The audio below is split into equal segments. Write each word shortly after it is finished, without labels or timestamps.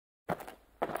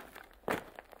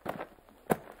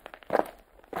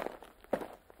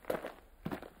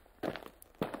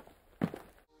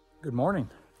Good morning.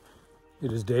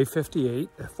 It is day 58,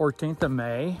 the 14th of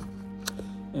May,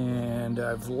 and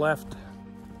I've left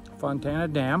Fontana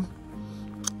Dam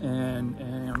and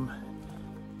am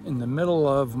in the middle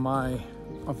of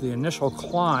the initial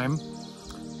climb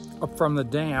up from the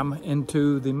dam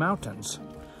into the mountains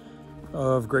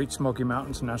of Great Smoky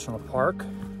Mountains National Park.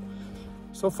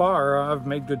 So far, I've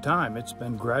made good time. It's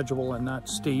been gradual and not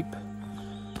steep,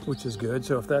 which is good.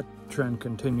 So if that trend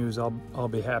continues, I'll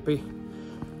be happy.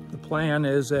 The plan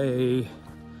is a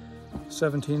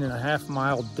 17.5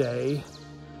 mile day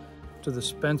to the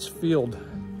Spence Field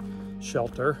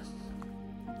shelter,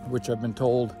 which I've been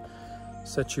told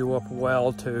sets you up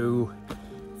well to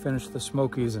finish the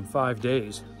Smokies in 5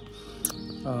 days.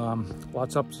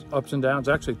 Lots of ups and downs.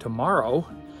 Actually, tomorrow,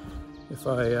 if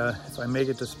I make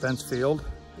it to Spence Field,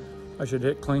 I should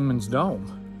hit Clingman's Dome,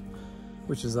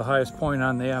 which is the highest point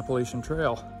on the Appalachian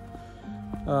Trail.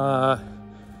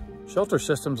 Shelter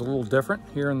system's a little different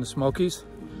here in the Smokies.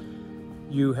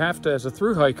 You have to, as a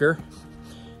through hiker,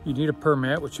 you need a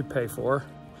permit, which you pay for,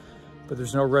 but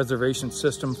there's no reservation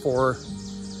system for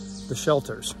the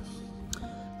shelters.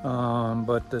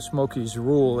 But the Smokies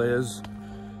rule is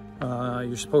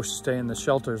you're supposed to stay in the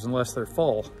shelters unless they're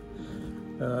full.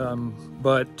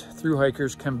 But through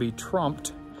hikers can be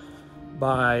trumped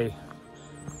by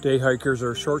day hikers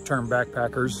or short-term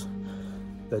backpackers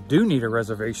that do need a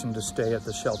reservation to stay at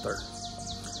the shelter.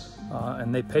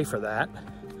 And they pay for that.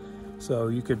 So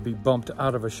you could be bumped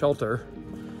out of a shelter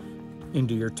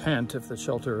into your tent if the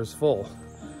shelter is full.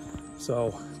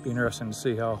 So it'd be interesting to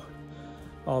see how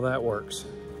all that works.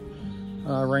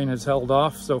 Rain has held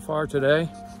off so far today,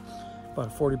 about a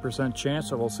 40%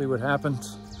 chance, so we'll see what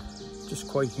happens. Just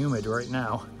quite humid right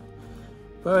now.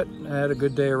 But I had a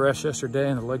good day of rest yesterday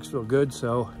and the legs feel good,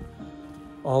 so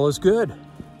all is good.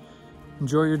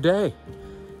 Enjoy your day.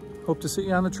 Hope to see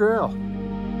you on the trail.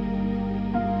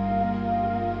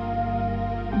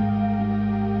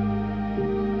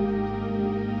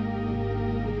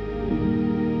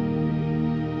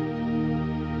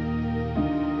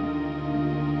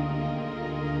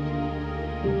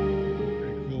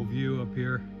 Pretty cool view up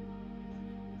here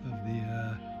of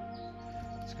the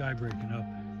sky breaking up.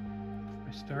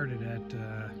 I started at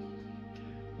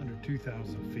under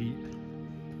 2,000 feet,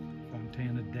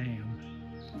 Fontana Dam.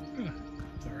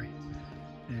 Sorry.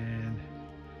 And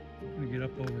I'm gonna get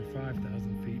up over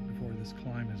 5,000 feet before this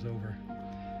climb is over.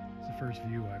 It's the first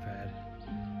view I've had.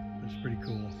 It's pretty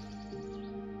cool.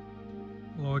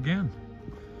 Hello again.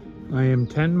 I am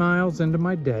 10 miles into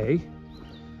my day,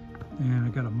 and I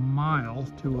got a mile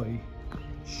to a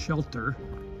shelter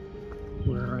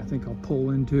where I think I'll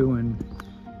pull into and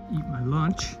eat my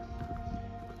lunch.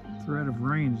 Threat of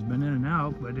rain has been in and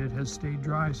out, but it has stayed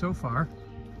dry so far.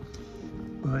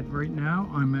 But right now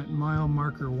I'm at mile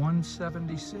marker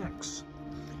 176,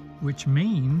 which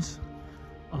means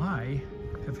I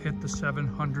have hit the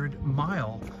 700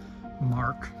 mile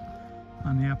mark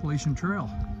on the Appalachian Trail.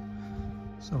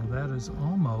 So that is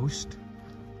almost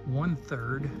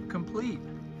 1/3 complete.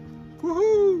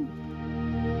 Woohoo!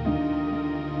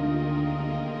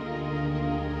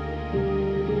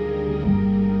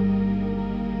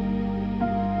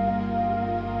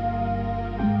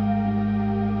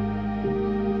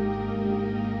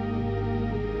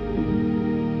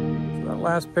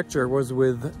 Last picture was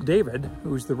with David,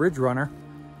 who's the ridge runner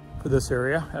for this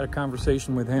area. Had a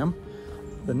conversation with him.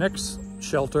 The next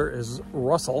shelter is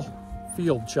Russell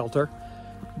Field Shelter.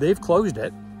 They've closed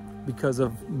it because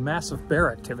of massive bear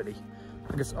activity.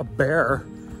 I guess a bear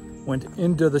went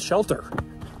into the shelter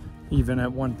even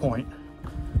at one point.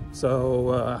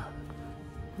 So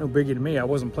no biggie to me. I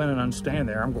wasn't planning on staying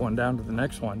there. I'm going down to the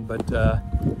next one, but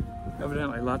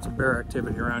evidently lots of bear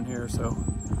activity around here, so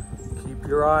keep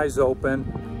your eyes open.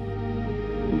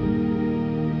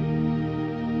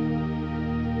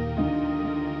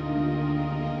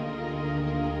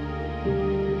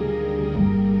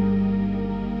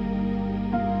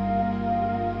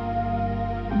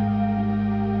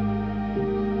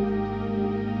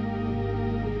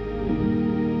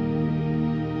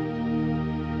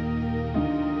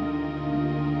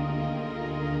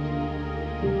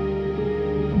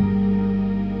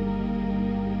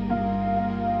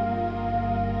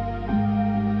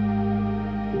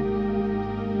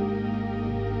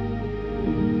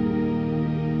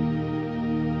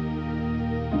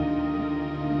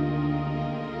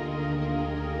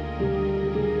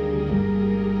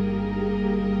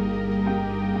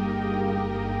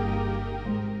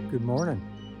 Good morning.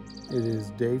 It is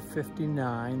day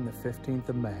 59, the 15th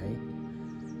of May.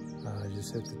 I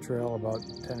just hit the trail about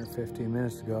 10 or 15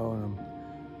 minutes ago, and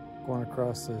I'm going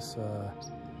across this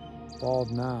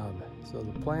bald knob. So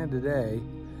the plan today,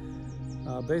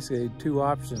 basically 2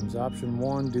 options. Option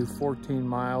 1, do 14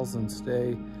 miles and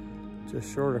stay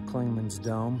just short of Clingman's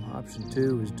Dome. Option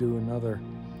 2 is do another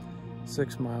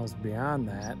 6 miles beyond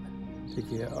that,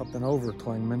 take you up and over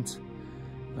Clingman's.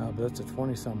 But that's a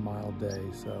 20-some mile day.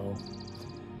 So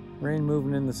rain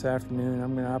moving in this afternoon.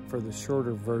 I'm going to opt for the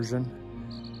shorter version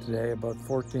today, about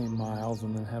 14 miles,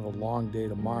 and then have a long day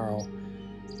tomorrow,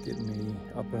 getting me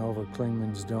up and over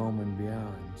Clingman's Dome and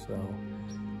beyond. So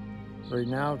right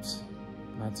now it's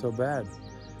not so bad.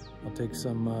 I'll take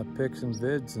some pics and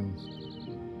vids and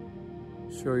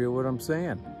show you what I'm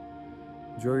saying.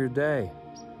 Enjoy your day.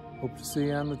 Hope to see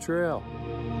you on the trail.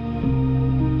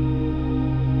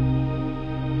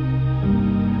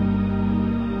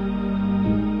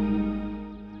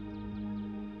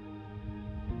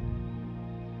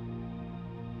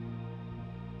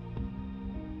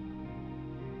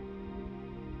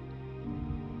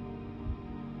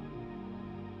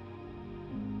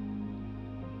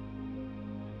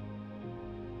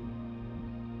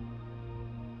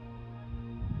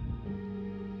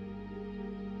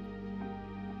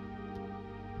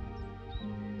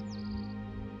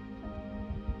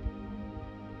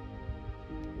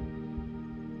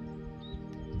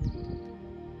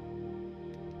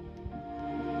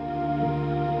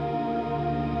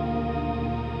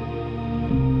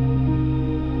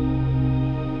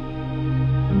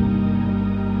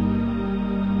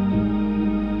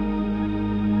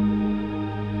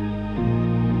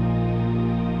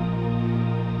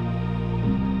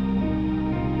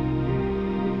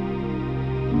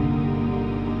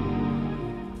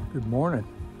 Good morning.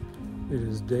 It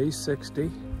is day 60,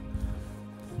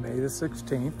 May the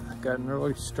 16th. I got an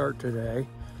early start today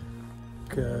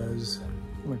because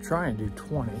I'm going to try and do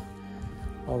 20,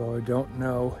 although I don't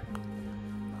know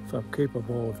if I'm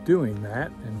capable of doing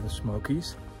that in the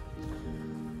Smokies.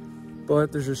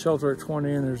 But there's a shelter at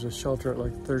 20 and there's a shelter at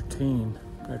like 13.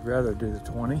 I'd rather do the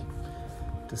 20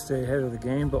 to stay ahead of the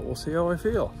game, but we'll see how I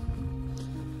feel.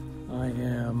 I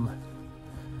am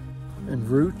en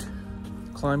route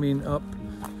climbing up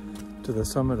to the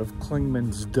summit of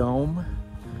Clingman's Dome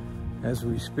as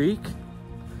we speak,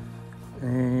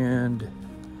 and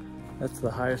that's the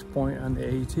highest point on the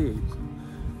AT.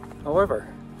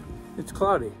 However, it's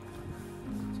cloudy,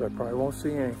 so I probably won't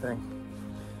see anything.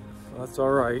 Well, that's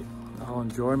all right. I'll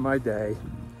enjoy my day.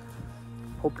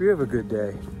 Hope you have a good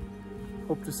day.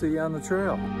 Hope to see you on the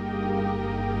trail.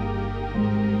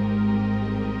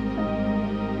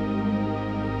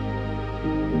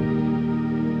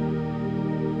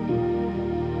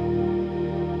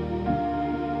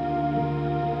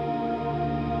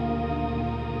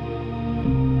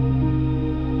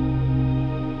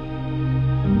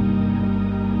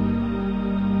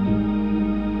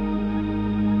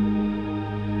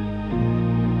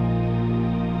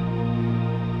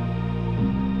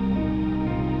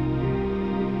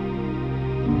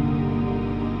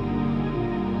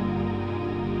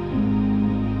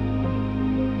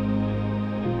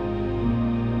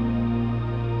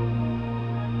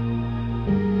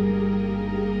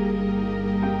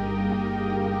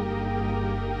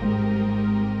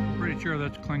 Sure,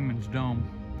 that's Clingman's Dome.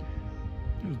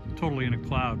 It was totally in a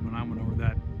cloud when I went over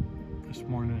that this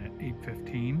morning at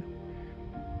 8:15,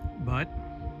 but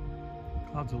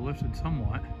clouds have lifted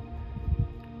somewhat,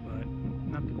 but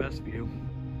not the best view.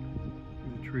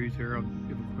 Through the trees here, I'll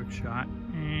give a quick shot.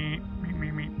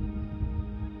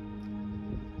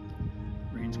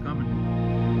 Rain's coming.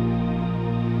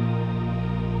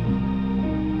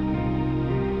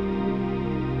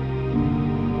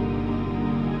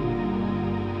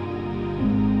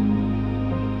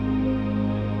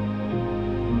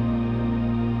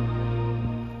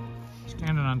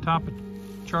 Standing on top of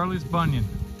Charlie's Bunyan.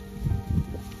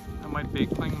 That might be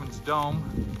Clingman's Dome.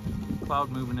 Cloud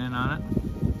moving in on it.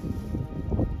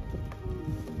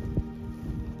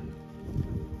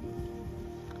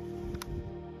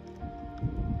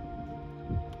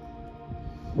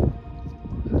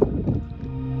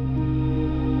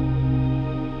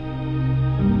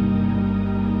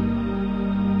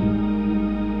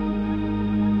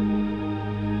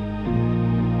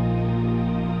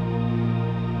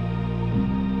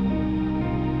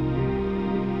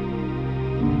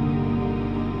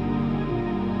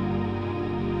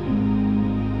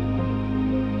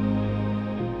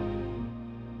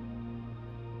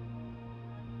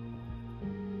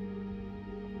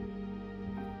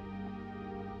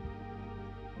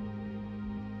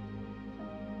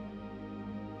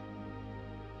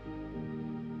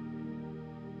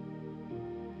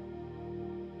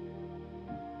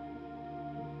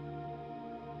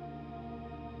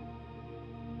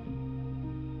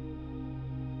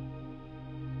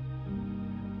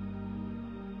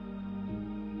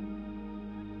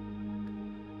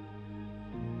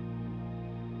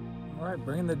 All right,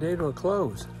 bringing the day to a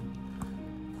close.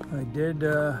 I did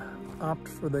opt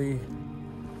for the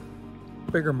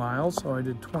bigger miles, so I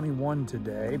did 21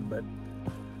 today, but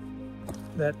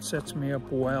that sets me up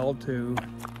well to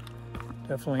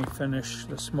definitely finish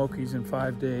the Smokies in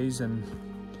 5 days. And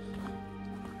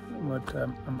what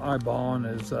I'm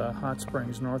eyeballing is Hot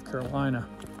Springs, North Carolina.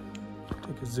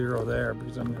 Take a 0 there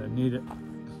because I'm going to need it.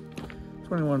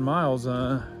 21 miles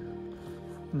in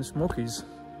the Smokies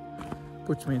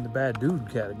puts me in the bad dude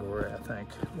category, I think.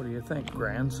 What do you think,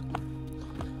 Grands?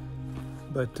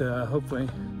 But hopefully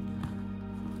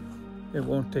it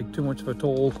won't take too much of a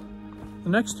toll the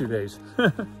next 2 days.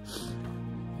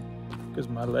 Because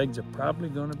my legs are probably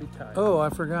going to be tired. Oh,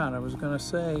 I forgot. I was going to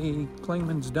say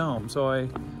Clingman's Dome. So I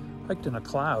hiked in a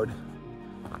cloud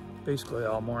basically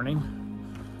all morning.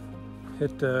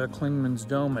 Hit Clingman's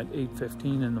Dome at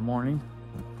 8:15 in the morning.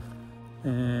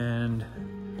 And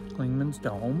Clingman's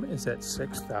Dome is at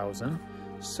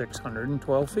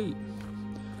 6,612 feet.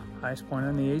 Highest point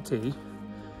on the AT.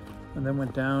 And then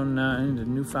went down into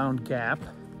Newfound Gap.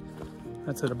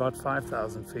 That's at about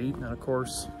 5,000 feet. And of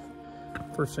course,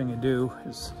 first thing you do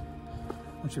is,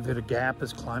 once you've hit a gap,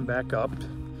 is climb back up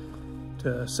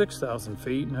to 6,000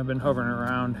 feet. And I've been hovering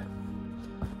around,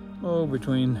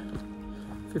 between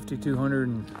 5,200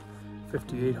 and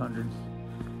 5,800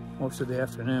 most of the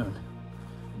afternoon.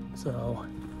 So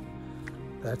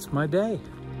that's my day.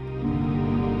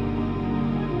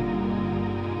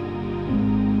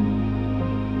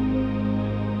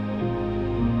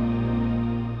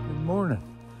 Good morning.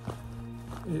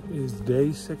 It is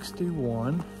day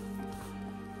 61,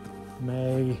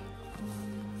 May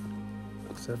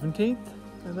 17th,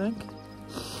 I think.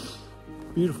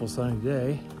 Beautiful sunny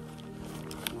day.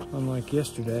 Unlike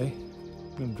yesterday,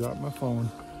 I'm gonna drop my phone.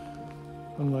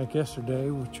 Unlike yesterday,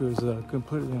 which was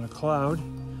completely in a cloud,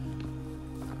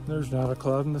 there's not a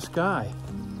cloud in the sky.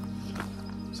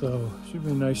 So should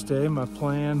be a nice day. My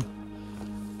plan,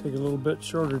 take a little bit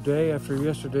shorter day after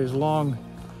yesterday's long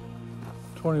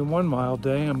 21-mile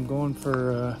day. I'm going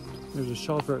for, there's a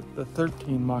shelter at the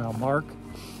 13-mile mark.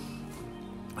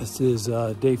 This is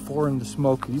day 4 in the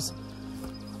Smokies.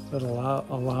 That'll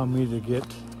allow me to get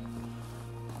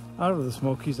out of the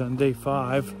Smokies on day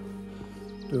 5,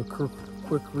 do a quick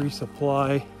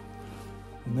resupply,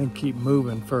 and then keep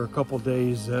moving for a couple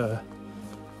days to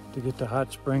get to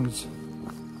Hot Springs,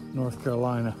 North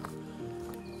Carolina.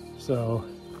 So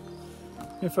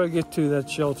if I get to that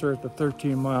shelter at the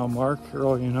 13-mile mark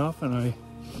early enough and I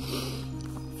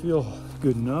feel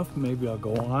good enough, maybe I'll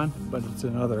go on, but it's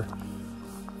another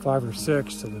 5 or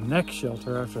 6 to the next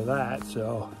shelter after that.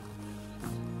 So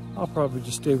I'll probably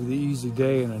just stay with the easy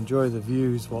day and enjoy the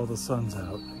views while the sun's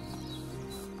out.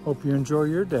 Hope you enjoy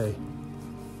your day.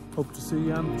 Hope to see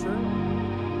you on the trail.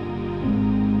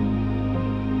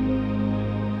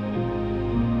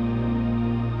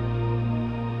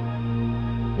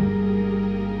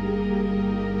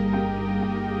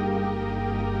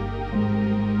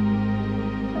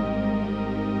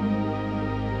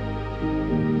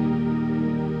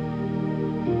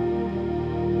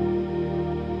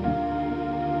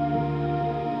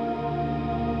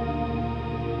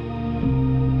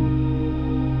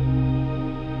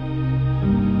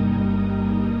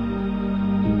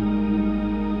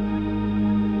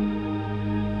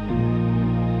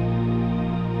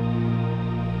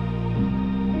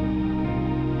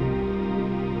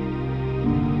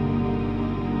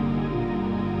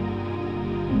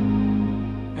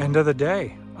 End of the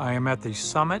day. I am at the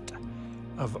summit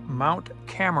of Mount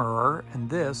Camerer, and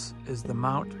this is the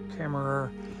Mount Camerer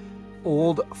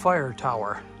Old Fire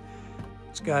Tower.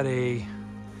 It's got this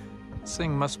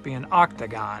thing must be an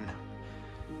octagon,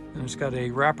 and it's got a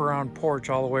wraparound porch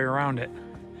all the way around it.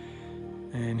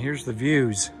 And here's the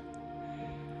views.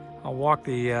 I'll walk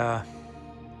the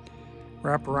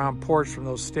wraparound porch from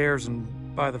those stairs and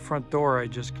by the front door I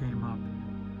just came up.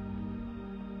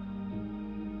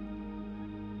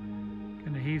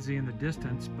 Hazy in the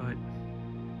distance, but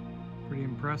pretty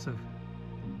impressive.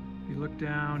 If you look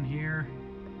down here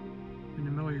in the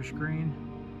middle of your screen,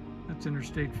 that's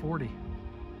Interstate 40.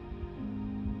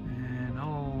 And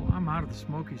I'm out of the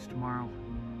Smokies tomorrow.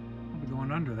 I'll be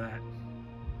going under that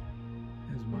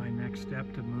as my next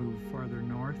step to move farther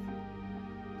north.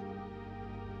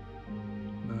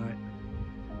 But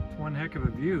it's one heck of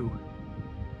a view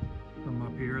from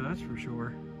up here, that's for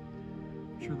sure.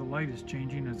 Sure, the light is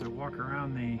changing as I walk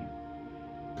around the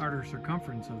outer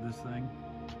circumference of this thing.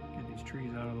 Get these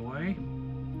trees out of the way.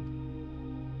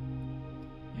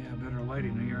 Yeah, better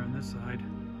lighting here on this side,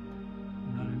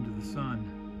 not into the sun,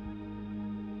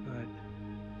 but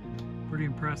pretty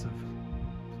impressive.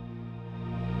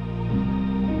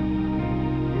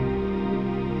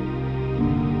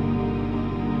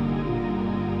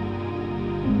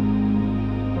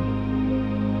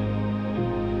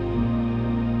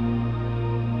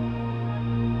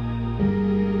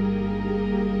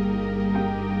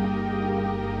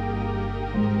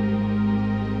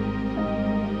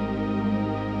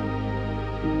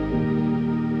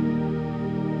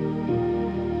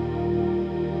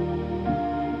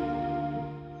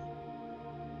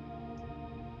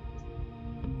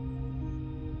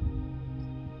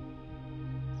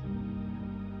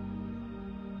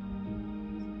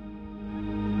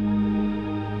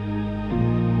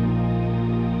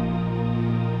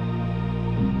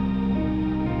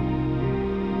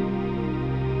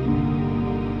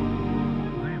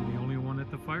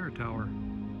 tower.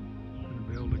 Gonna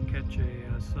be able to catch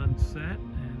a sunset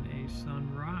and a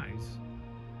sunrise.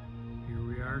 Here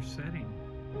we are setting.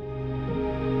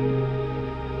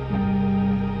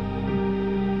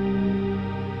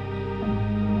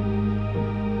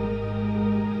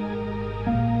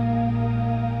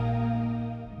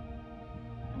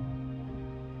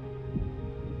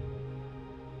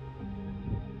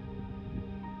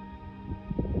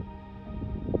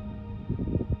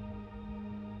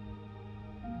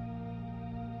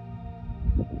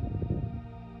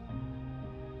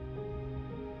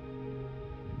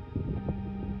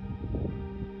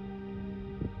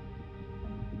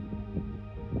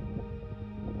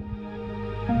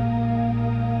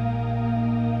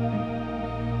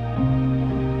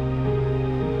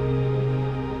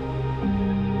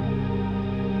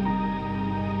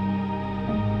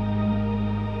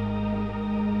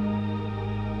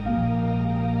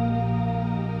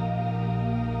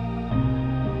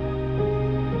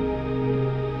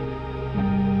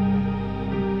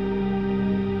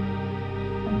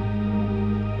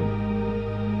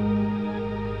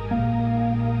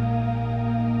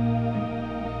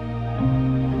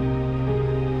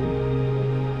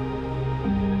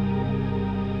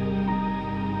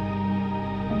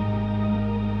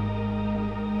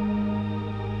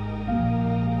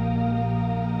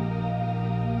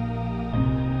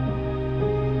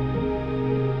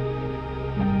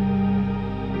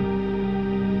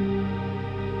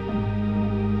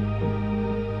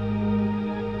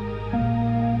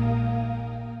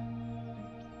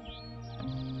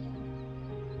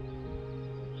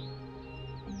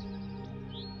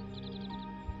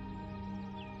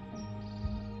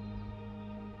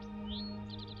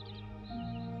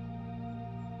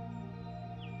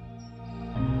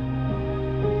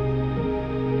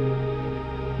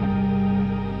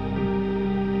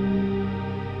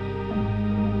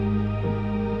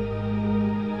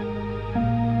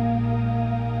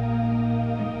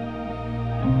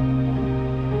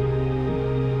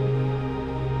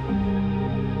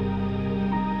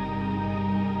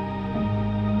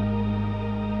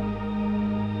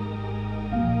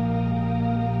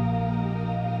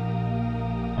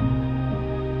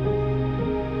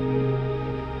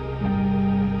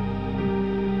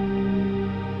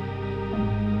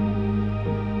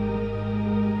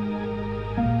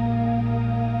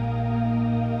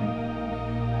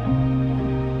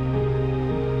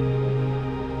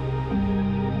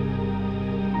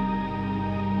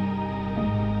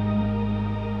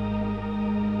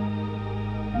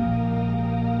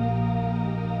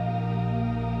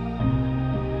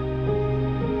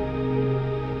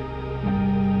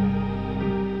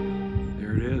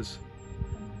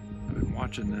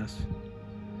 Watching this.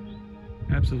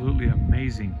 Absolutely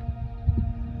amazing.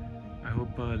 I hope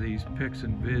these pics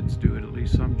and vids do it at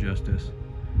least some justice,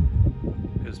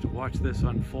 because to watch this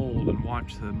unfold and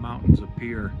watch the mountains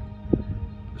appear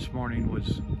this morning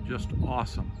was just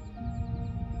awesome.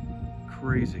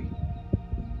 Crazy.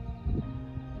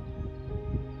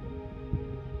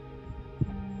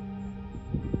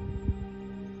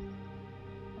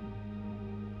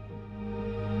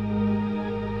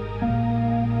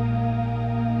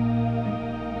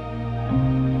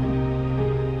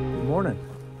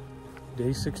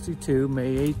 Day 62,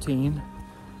 May 18.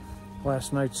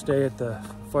 Last night's stay at the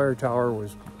fire tower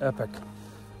was epic.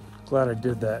 Glad I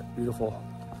did that. Beautiful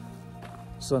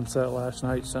sunset last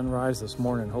night, sunrise this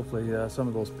morning. Hopefully some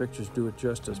of those pictures do it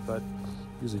justice, but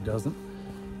usually doesn't.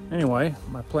 Anyway,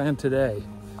 my plan today,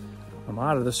 I'm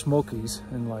out of the Smokies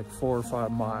in like 4 or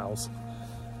 5 miles.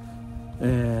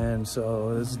 And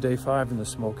so this is day 5 in the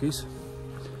Smokies.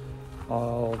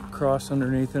 I'll cross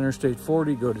underneath Interstate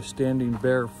 40, go to Standing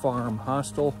Bear Farm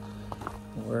Hostel,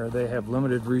 where they have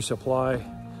limited resupply.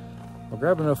 I'll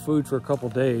grab enough food for a couple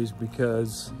days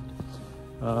because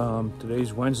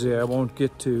today's Wednesday. I won't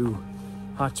get to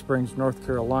Hot Springs, North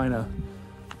Carolina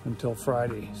until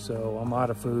Friday. So I'm out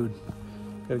of food.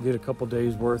 Got to get a couple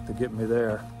days worth to get me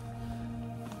there.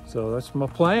 So that's my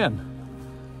plan.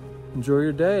 Enjoy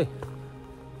your day.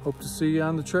 Hope to see you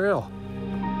on the trail.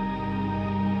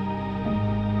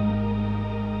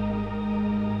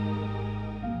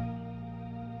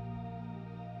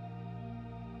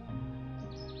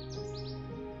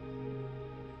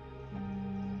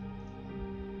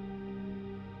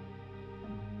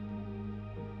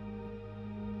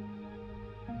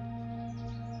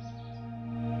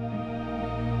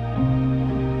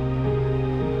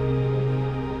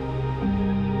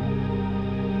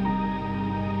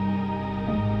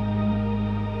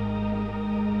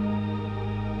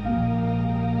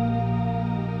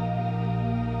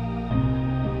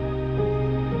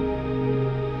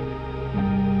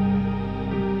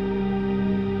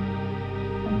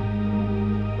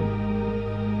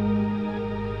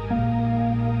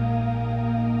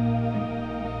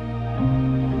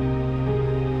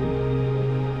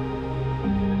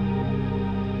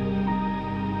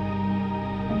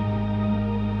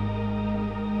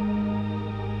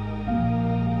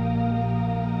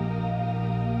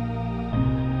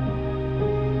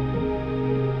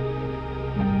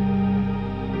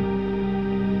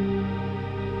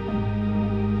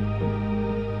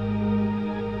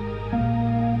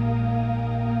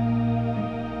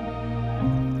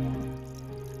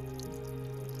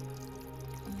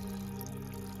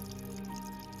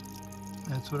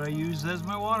 That's what I use as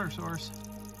my water source.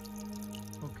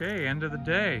 Okay, end of the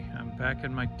day. I'm back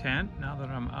in my tent now that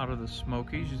I'm out of the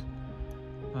Smokies.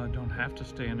 Don't have to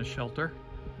stay in a shelter.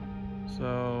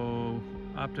 So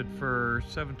opted for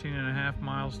 17.5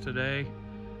 miles today.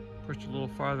 Pushed a little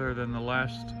farther than the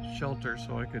last shelter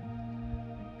so I could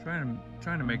trying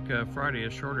to make Friday a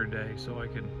shorter day so I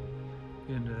could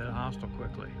get into that hostel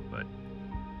quickly. But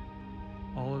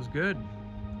all is good.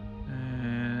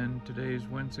 And today's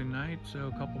Wednesday night,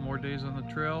 so a couple more days on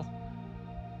the trail.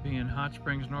 Be in Hot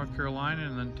Springs, North Carolina,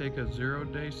 and then take a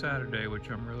 0-day Saturday, which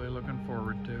I'm really looking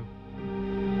forward to.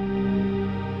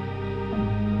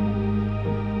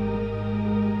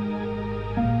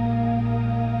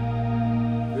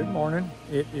 Good morning.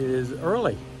 It is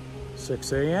early,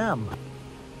 6 a.m.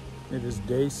 It is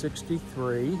day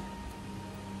 63,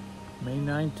 May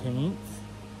 19th.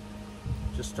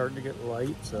 Just starting to get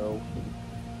light, so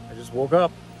I just woke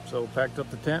up. So packed up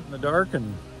the tent in the dark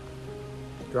and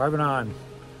driving on.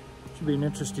 Should be an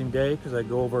interesting day because I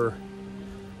go over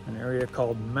an area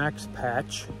called Max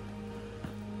Patch,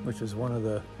 which is one of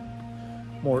the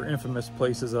more infamous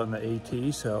places on the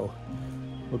AT. So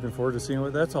looking forward to seeing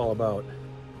what that's all about.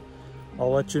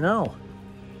 I'll let you know.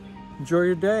 Enjoy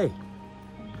your day.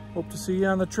 Hope to see you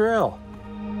on the trail.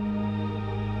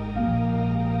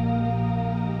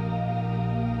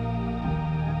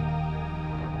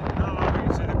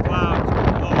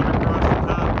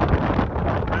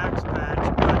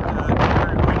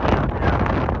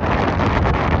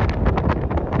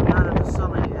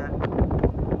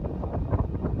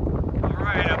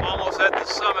 At the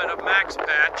summit of Max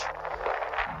Patch.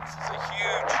 This is a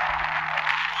huge,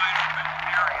 wide open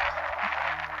area.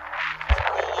 It's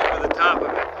cool over the top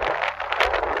of it.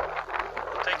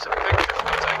 I'll take some pictures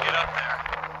once I get up there.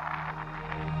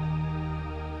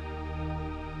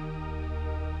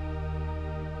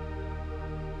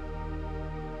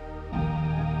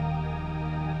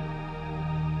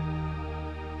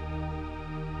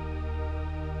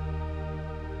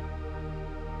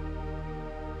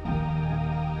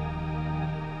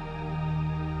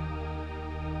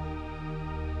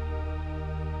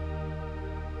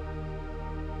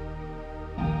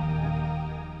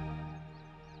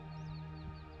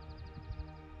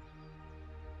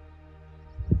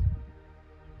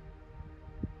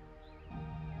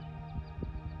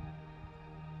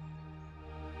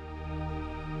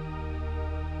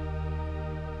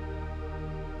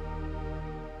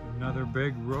 Another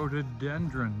big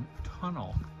rhododendron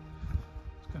tunnel.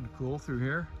 It's kind of cool through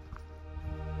here.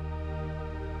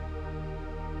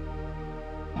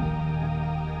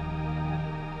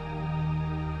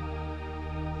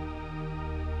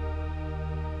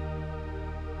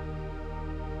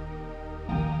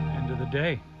 End of the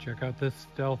day. Check out this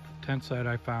stealth tent site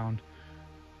I found.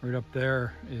 Right up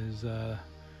there is the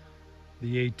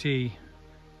AT.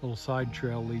 Little side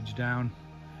trail leads down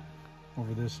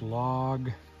over this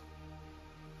log.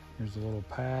 Here's a little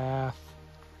path.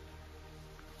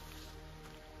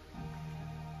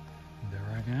 And there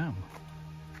I am.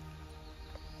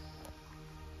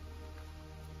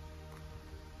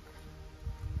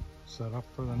 Set up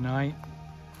for the night.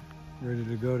 Ready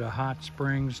to go to Hot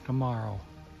Springs tomorrow.